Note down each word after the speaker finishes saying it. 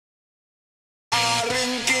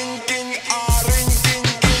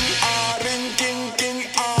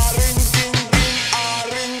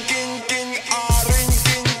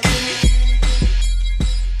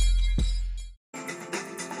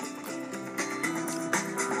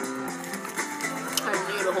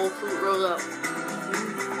fruit roll up.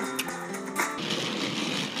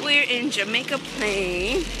 We're in Jamaica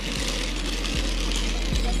Plain.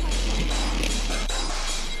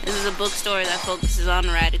 This is a bookstore that focuses on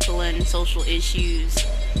radical and social issues.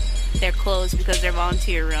 They're closed because they're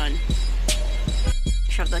volunteer run.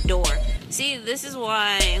 Shut the door. See, this is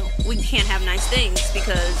why we can't have nice things,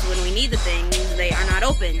 because when we need the things, they are not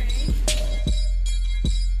open.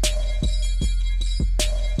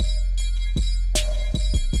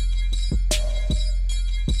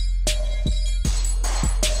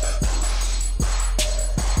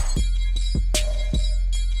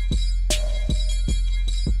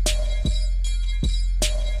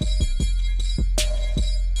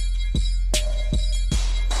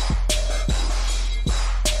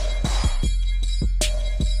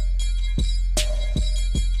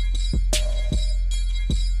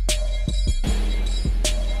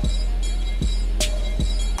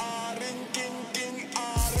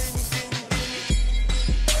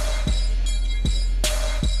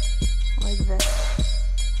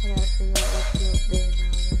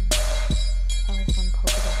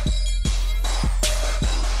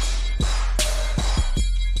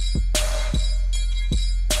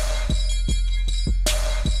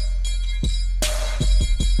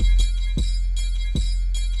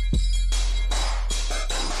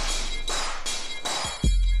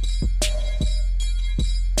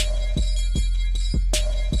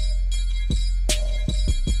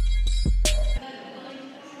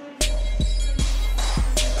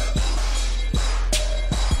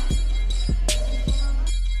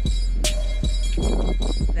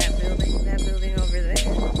 That building over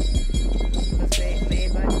there was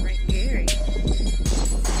made by Frank Gehry.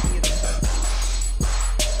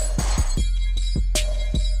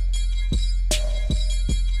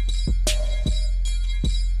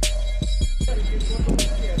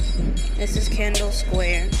 This is Kendall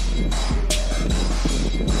Square.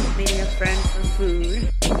 Meeting a friend for food.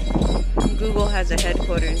 Google has a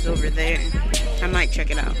headquarters over there. I might check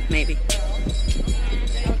it out, maybe.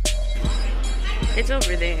 It's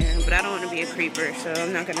over there, but I don't want to be a creeper, so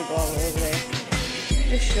I'm not going to go all the way over there.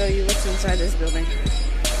 Just show you what's inside this building.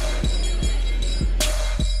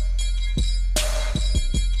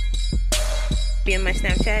 Be in my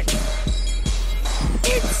Snapchat.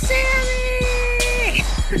 It's Sammy!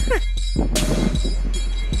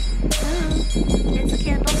 Oh, it's a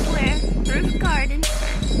Kendall Square roof garden.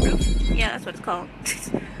 Roof? Yeah, that's what it's called.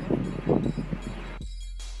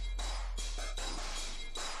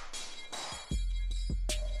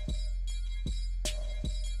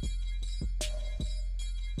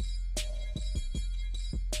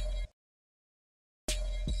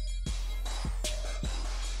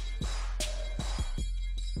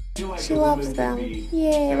 She loves them.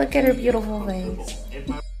 Yay, look at her beautiful face.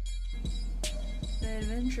 The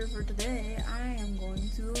adventure for today, I am going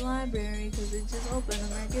to the library because it just opened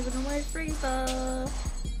and they're giving away free stuff.